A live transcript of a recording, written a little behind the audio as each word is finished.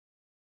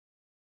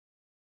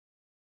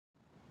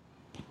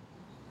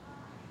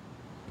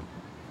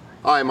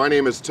Hi, my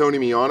name is Tony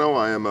Miano.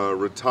 I am a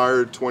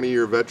retired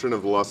 20-year veteran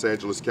of the Los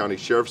Angeles County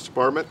Sheriff's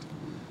Department,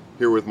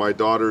 here with my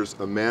daughters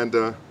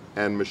Amanda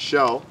and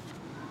Michelle,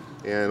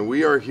 and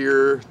we are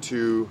here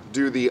to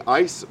do the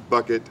Ice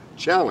Bucket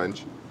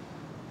Challenge,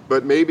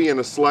 but maybe in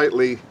a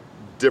slightly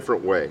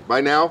different way. By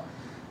now,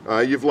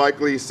 you've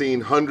likely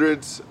seen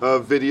hundreds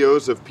of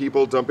videos of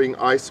people dumping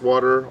ice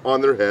water on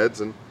their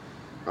heads, and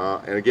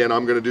again,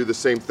 I'm going to do the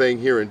same thing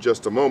here in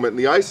just a moment. And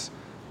the Ice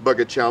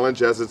Bucket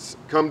Challenge, as it's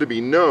come to be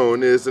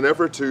known, is an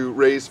effort to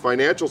raise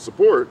financial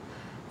support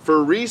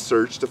for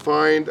research to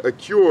find a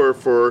cure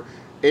for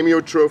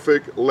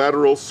Amyotrophic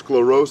Lateral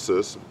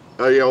Sclerosis,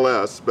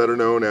 ALS, better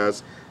known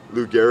as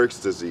Lou Gehrig's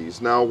disease.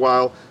 Now,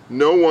 while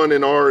no one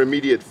in our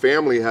immediate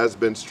family has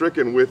been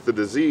stricken with the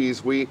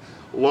disease, we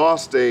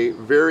lost a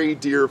very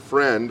dear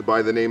friend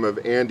by the name of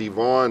Andy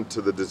Vaughan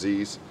to the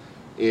disease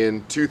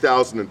in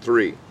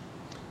 2003.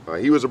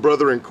 He was a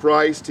brother in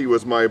Christ. He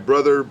was my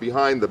brother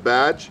behind the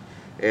badge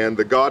and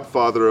the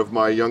godfather of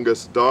my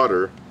youngest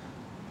daughter,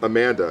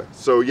 Amanda.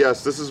 So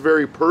yes, this is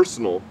very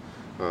personal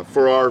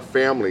for our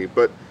family,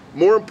 but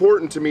more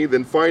important to me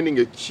than finding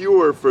a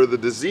cure for the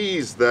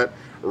disease that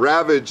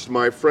ravaged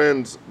my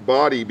friend's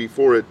body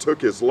before it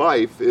took his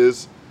life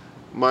is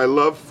my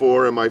love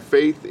for and my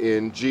faith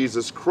in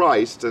Jesus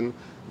Christ, and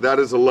that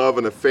is a love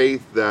and a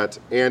faith that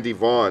Andy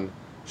Vaughan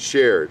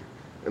shared.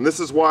 And this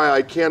is why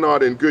I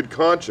cannot in good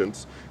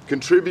conscience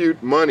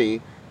contribute money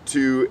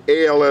to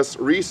ALS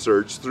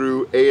research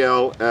through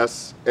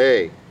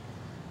ALSA.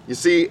 You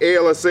see,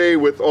 ALSA,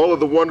 with all of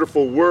the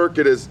wonderful work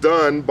it has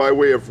done by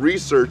way of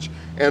research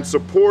and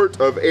support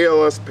of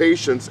ALS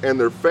patients and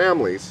their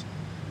families,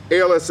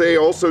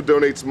 ALSA also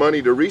donates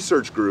money to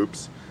research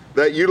groups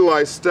that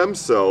utilize stem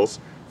cells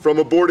from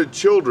aborted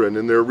children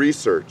in their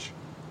research.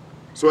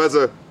 So as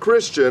a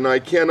Christian, I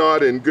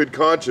cannot in good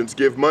conscience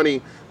give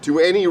money to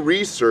any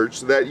research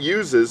that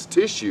uses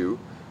tissue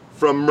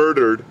from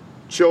murdered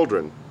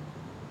children.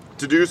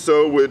 To do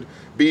so would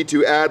be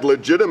to add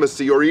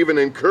legitimacy or even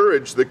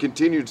encourage the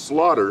continued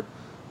slaughter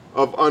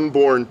of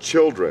unborn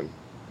children.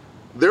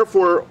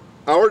 Therefore,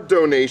 our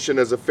donation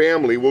as a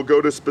family will go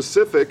to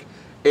specific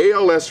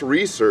ALS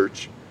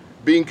research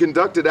being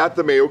conducted at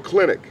the Mayo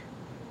Clinic.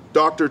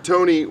 Dr.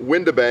 Tony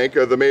Windebank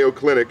of the Mayo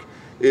Clinic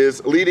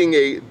is leading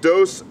a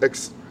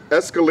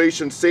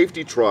Dose-escalation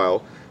Safety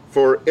Trial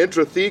for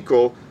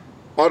Intrathecal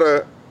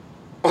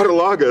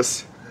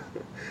Autologous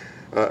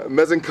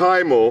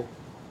Mesenchymal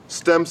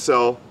stem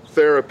cell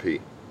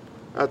therapy.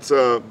 That's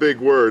a big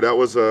word. That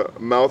was a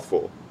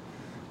mouthful.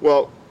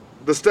 Well,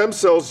 the stem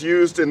cells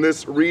used in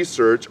this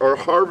research are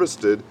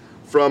harvested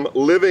from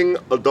living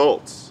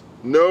adults.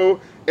 No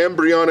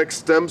embryonic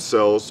stem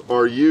cells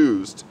are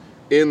used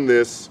in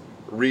this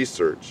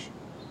research.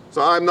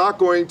 So I'm not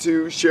going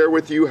to share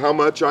with you how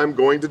much I'm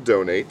going to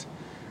donate,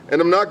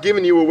 and I'm not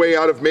giving you a way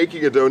out of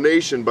making a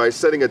donation by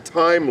setting a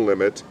time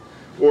limit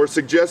or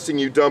suggesting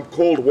you dump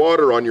cold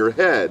water on your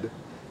head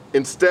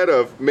instead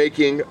of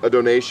making a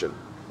donation.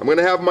 I'm going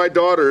to have my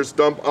daughters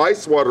dump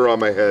ice water on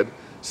my head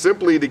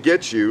simply to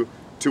get you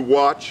to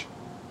watch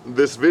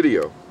this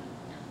video.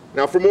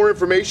 Now, for more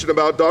information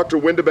about Dr.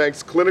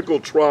 Windebank's clinical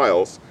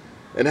trials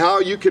and how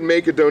you can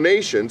make a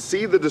donation,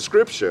 see the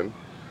description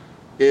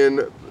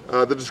in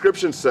the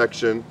description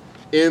section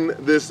in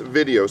this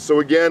video.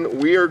 So again,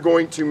 we are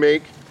going to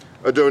make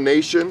a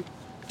donation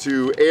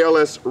to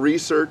ALS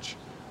research.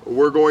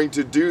 We're going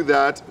to do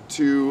that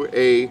to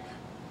a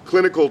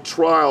clinical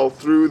trial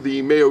through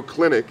the Mayo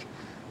Clinic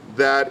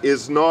that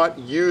is not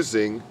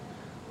using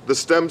the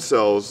stem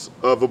cells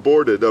of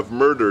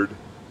murdered,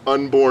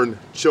 unborn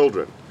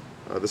children.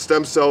 The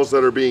stem cells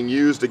that are being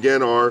used,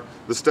 again, are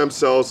the stem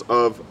cells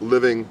of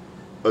living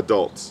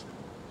adults.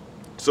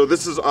 So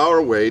this is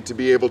our way to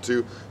be able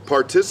to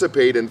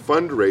participate in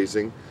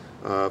fundraising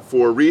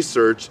for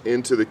research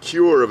into the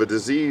cure of a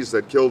disease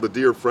that killed a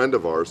dear friend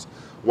of ours,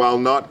 while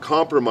not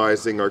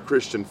compromising our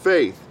Christian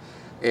faith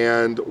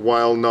and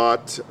while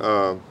not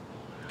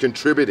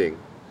contributing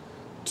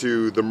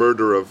to the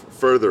murder of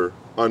further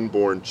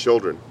unborn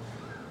children.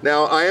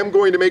 Now, I am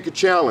going to make a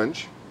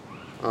challenge,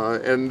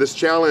 and this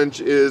challenge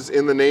is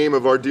in the name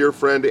of our dear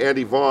friend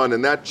Andy Vaughan,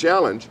 and that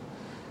challenge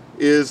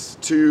is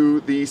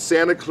to the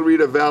Santa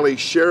Clarita Valley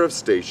Sheriff's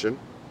Station,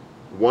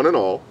 one and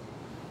all,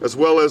 as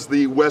well as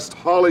the West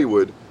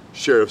Hollywood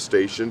Sheriff's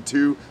Station,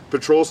 two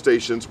patrol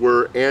stations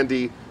where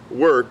Andy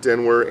worked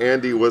and where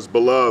Andy was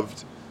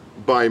beloved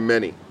by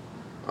many.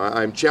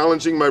 I'm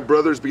challenging my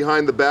brothers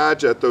behind the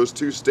badge at those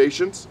two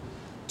stations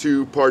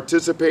to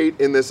participate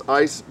in this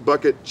Ice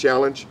Bucket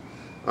Challenge.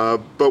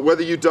 But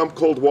whether you dump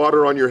cold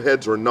water on your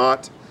heads or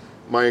not,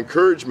 my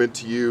encouragement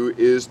to you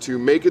is to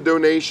make a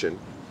donation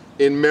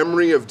in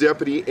memory of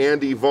Deputy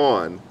Andy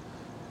Vaughan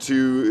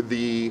to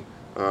the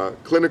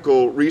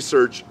clinical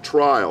research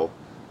trial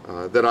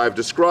that I've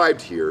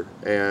described here,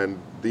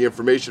 and the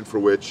information for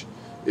which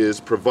is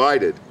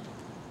provided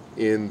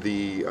in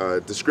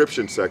the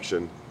description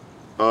section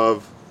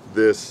of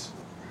this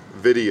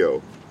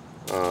video.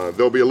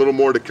 There'll be a little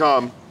more to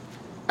come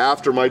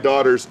after my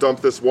daughters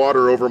dump this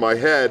water over my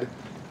head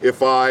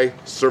if I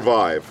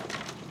survive.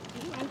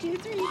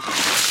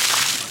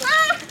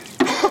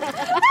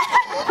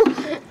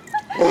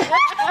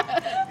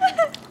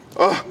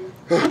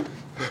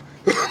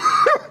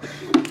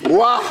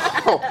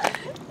 Wow,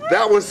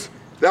 that was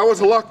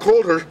a lot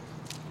colder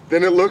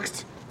than it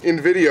looked in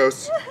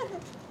videos.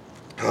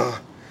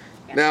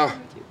 Now,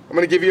 I'm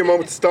going to give you a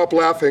moment to stop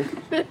laughing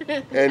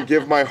and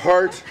give my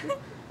heart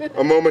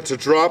a moment to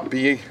drop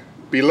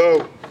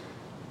below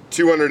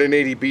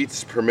 280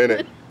 beats per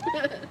minute.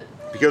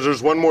 Because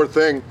there's one more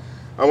thing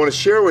I want to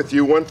share with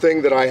you, one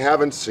thing that I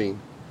haven't seen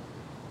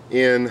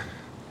in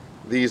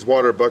these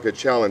Water Bucket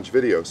Challenge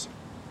videos.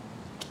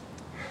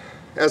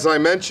 As I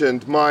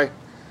mentioned, my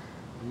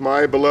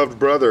beloved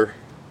brother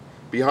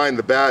behind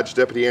the badge,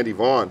 Deputy Andy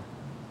Vaughan,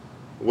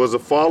 was a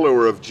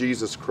follower of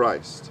Jesus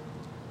Christ.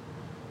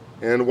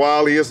 And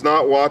while he is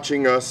not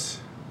watching us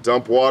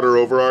dump water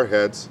over our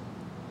heads,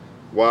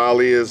 while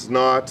he is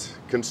not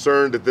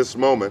concerned at this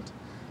moment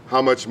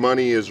how much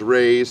money is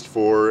raised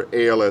for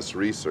ALS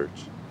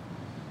research,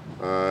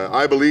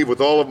 I believe with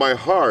all of my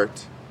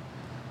heart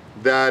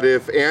that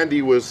if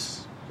Andy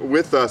was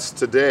with us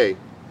today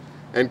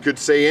and could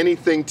say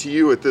anything to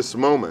you at this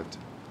moment,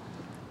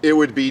 it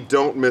would be,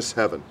 don't miss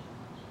heaven.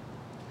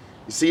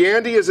 You see,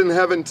 Andy is in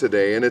heaven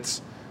today, and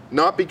it's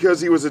not because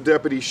he was a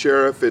deputy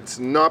sheriff, it's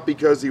not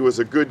because he was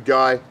a good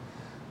guy,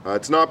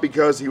 it's not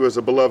because he was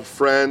a beloved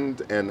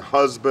friend and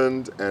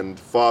husband and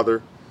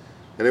father,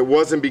 and it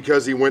wasn't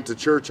because he went to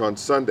church on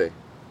Sunday.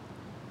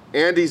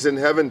 Andy's in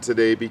heaven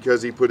today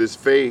because he put his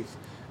faith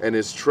and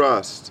his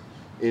trust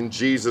in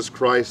Jesus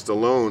Christ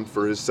alone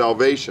for his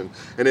salvation.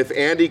 And if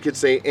Andy could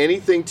say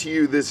anything to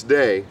you this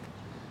day,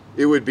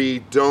 it would be,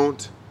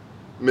 don't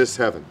miss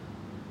heaven.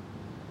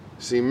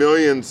 See,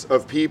 millions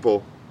of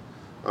people,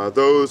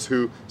 those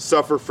who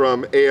suffer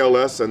from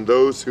ALS and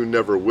those who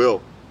never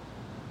will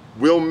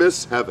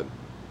miss heaven.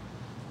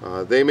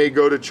 They may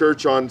go to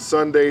church on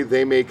Sunday,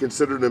 they may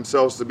consider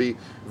themselves to be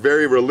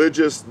very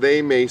religious,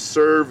 they may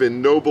serve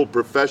in noble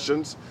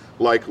professions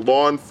like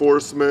law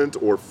enforcement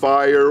or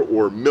fire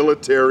or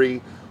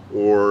military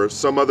or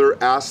some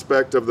other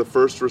aspect of the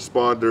first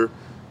responder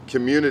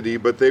community,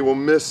 but they will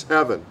miss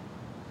heaven.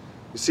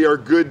 You see, our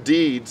good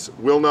deeds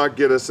will not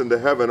get us into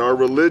heaven. Our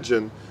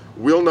religion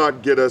will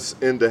not get us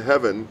into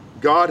heaven.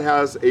 God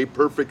has a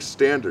perfect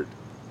standard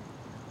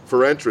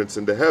for entrance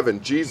into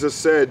heaven. Jesus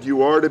said,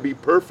 you are to be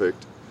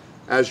perfect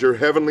as your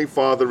heavenly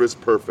Father is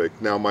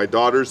perfect. Now, my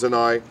daughters and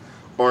I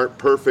aren't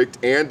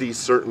perfect. Andy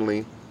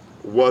certainly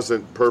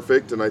wasn't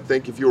perfect. And I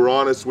think if you were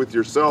honest with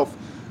yourself,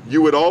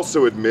 you would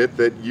also admit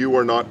that you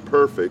are not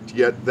perfect.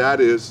 Yet that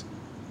is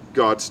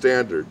God's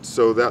standard.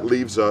 So that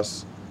leaves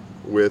us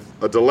with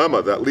a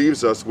dilemma. That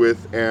leaves us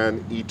with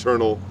an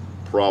eternal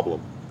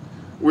problem.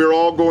 We're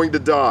all going to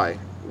die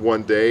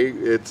one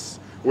day.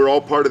 We're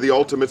all part of the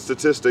ultimate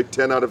statistic.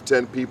 10 out of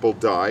 10 people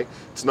die.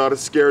 It's not a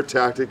scare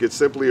tactic. It's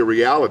simply a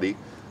reality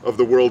of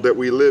the world that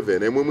we live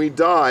in. And when we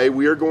die,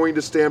 we are going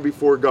to stand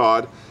before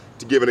God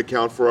to give an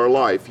account for our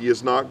life. He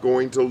is not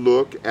going to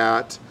look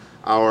at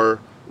our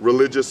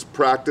religious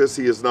practice.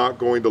 He is not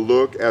going to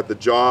look at the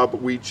job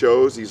we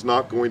chose. He's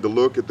not going to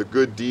look at the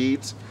good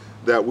deeds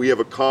that we have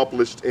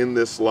accomplished in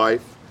this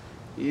life.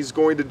 He's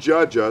going to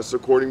judge us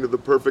according to the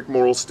perfect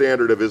moral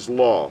standard of his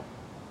law.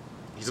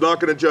 He's not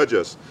going to judge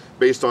us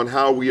based on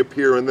how we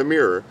appear in the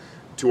mirror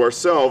to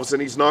ourselves,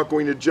 and he's not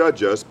going to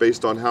judge us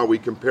based on how we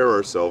compare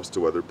ourselves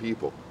to other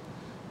people.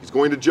 He's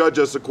going to judge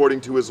us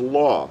according to his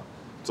law.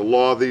 It's a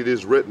law that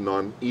is written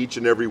on each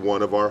and every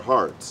one of our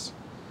hearts.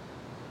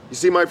 You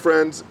see, my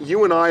friends,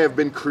 you and I have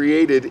been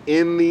created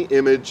in the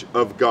image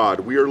of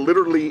God. We are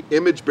literally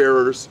image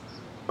bearers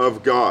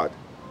of God.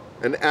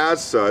 And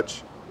as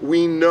such,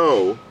 we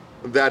know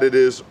that it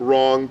is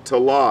wrong to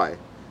lie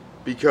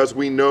because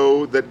we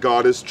know that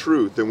God is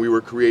truth and we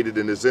were created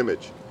in his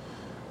image.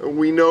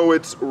 We know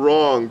it's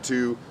wrong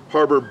to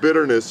harbor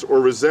bitterness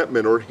or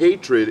resentment or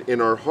hatred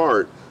in our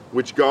heart,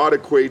 which God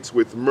equates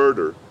with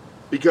murder,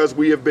 because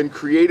we have been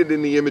created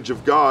in the image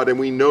of God and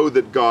we know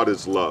that God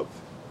is love.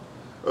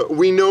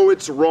 We know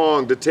it's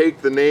wrong to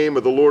take the name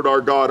of the Lord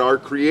our God, our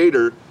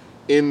Creator,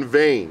 in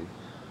vain,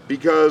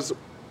 because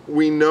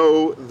we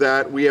know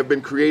that we have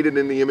been created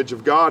in the image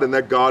of God and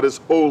that God is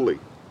holy.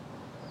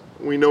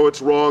 We know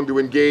it's wrong to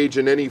engage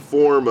in any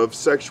form of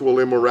sexual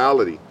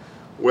immorality,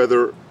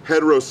 whether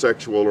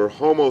heterosexual or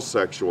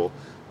homosexual,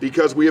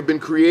 because we have been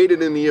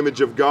created in the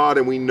image of God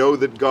and we know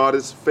that God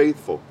is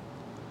faithful.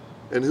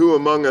 And who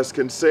among us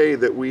can say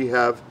that we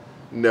have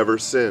never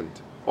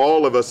sinned?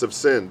 All of us have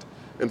sinned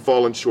and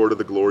fallen short of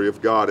the glory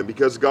of God. And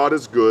because God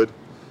is good,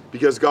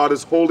 because God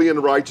is holy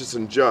and righteous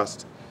and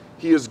just,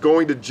 he is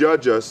going to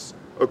judge us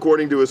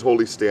according to his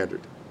holy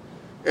standard.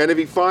 And if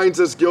he finds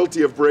us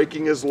guilty of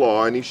breaking his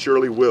law, and he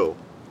surely will,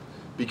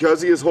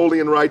 because he is holy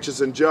and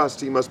righteous and just,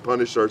 he must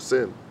punish our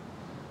sin.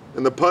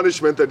 And the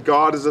punishment that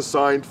God has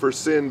assigned for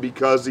sin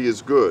because he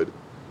is good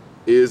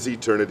is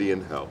eternity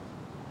in hell.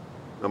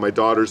 Now, my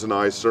daughters and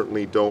I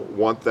certainly don't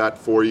want that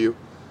for you.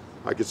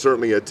 I can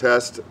certainly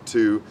attest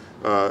to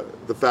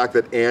the fact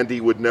that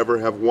Andy would never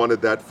have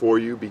wanted that for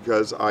you,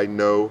 because I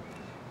knew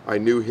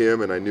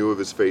him and I knew of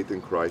his faith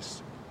in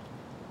Christ.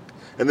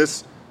 And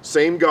this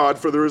Same God,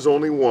 for there is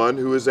only one,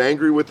 who is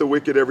angry with the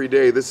wicked every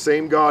day. This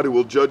same God who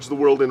will judge the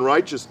world in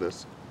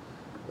righteousness.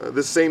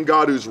 This same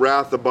God whose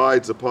wrath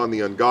abides upon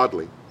the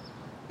ungodly.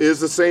 Is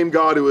the same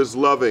God who is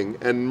loving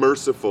and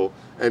merciful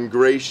and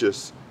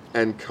gracious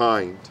and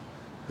kind,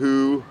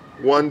 who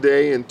one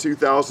day in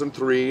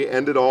 2003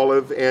 ended all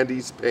of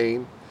Andy's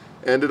pain,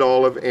 ended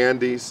all of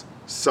Andy's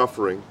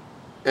suffering,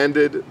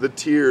 ended the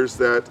tears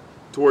that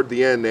toward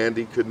the end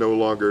Andy could no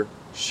longer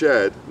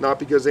shed, not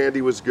because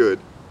Andy was good,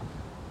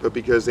 but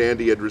because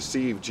Andy had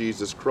received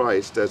Jesus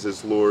Christ as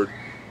his Lord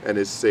and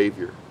his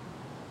Savior.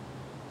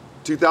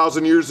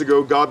 2,000 years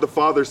ago, God the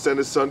Father sent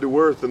his Son to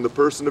earth in the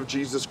person of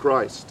Jesus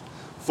Christ,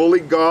 fully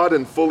God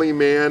and fully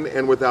man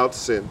and without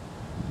sin.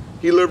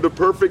 He lived a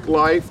perfect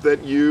life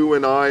that you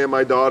and I and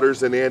my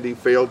daughters and Andy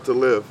failed to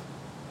live.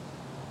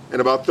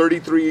 And about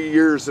 33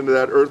 years into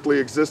that earthly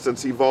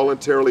existence, he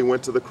voluntarily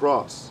went to the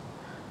cross.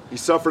 He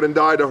suffered and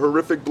died a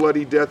horrific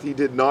bloody death he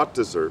did not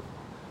deserve,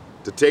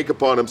 to take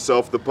upon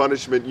himself the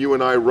punishment you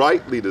and I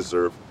rightly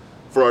deserve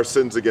for our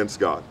sins against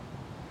God.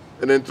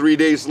 And then 3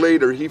 days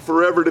later, he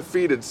forever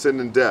defeated sin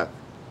and death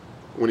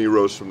when he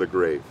rose from the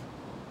grave.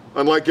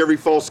 Unlike every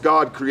false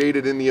god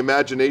created in the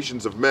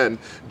imaginations of men,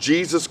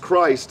 Jesus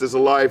Christ is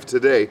alive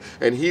today,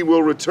 and he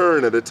will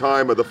return at a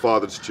time of the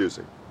Father's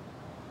choosing.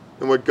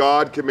 And what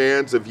God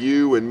commands of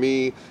you and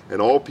me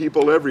and all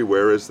people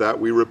everywhere is that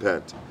we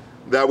repent,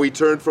 that we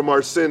turn from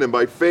our sin, and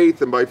by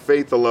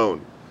faith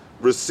alone,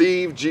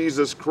 receive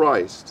Jesus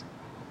Christ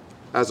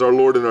as our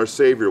Lord and our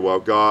Savior while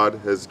God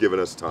has given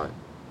us time.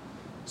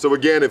 So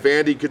again, if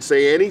Andy could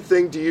say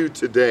anything to you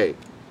today,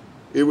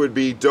 it would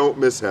be, don't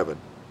miss heaven.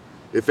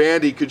 If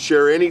Andy could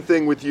share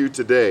anything with you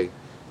today,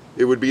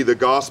 it would be the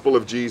gospel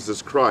of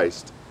Jesus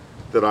Christ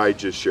that I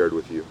just shared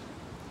with you.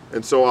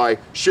 And so I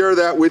share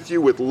that with you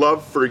with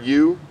love for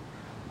you,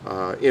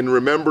 in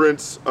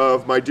remembrance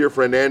of my dear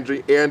friend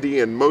Andy,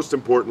 and most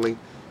importantly,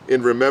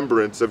 in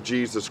remembrance of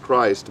Jesus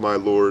Christ, my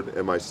Lord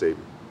and my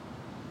Savior.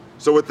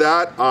 So with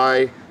that,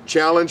 I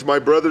challenge my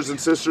brothers and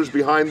sisters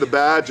behind the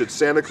badge at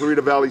Santa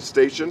Clarita Valley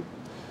Station,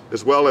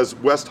 as well as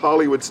West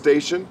Hollywood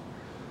Station,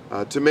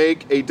 to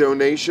make a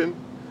donation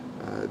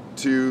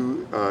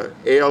to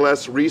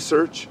ALS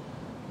research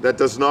that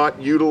does not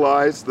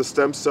utilize the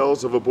stem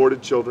cells of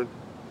aborted children,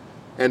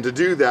 and to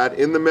do that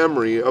in the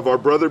memory of our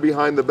brother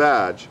behind the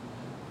badge,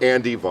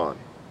 Andy Vaughan.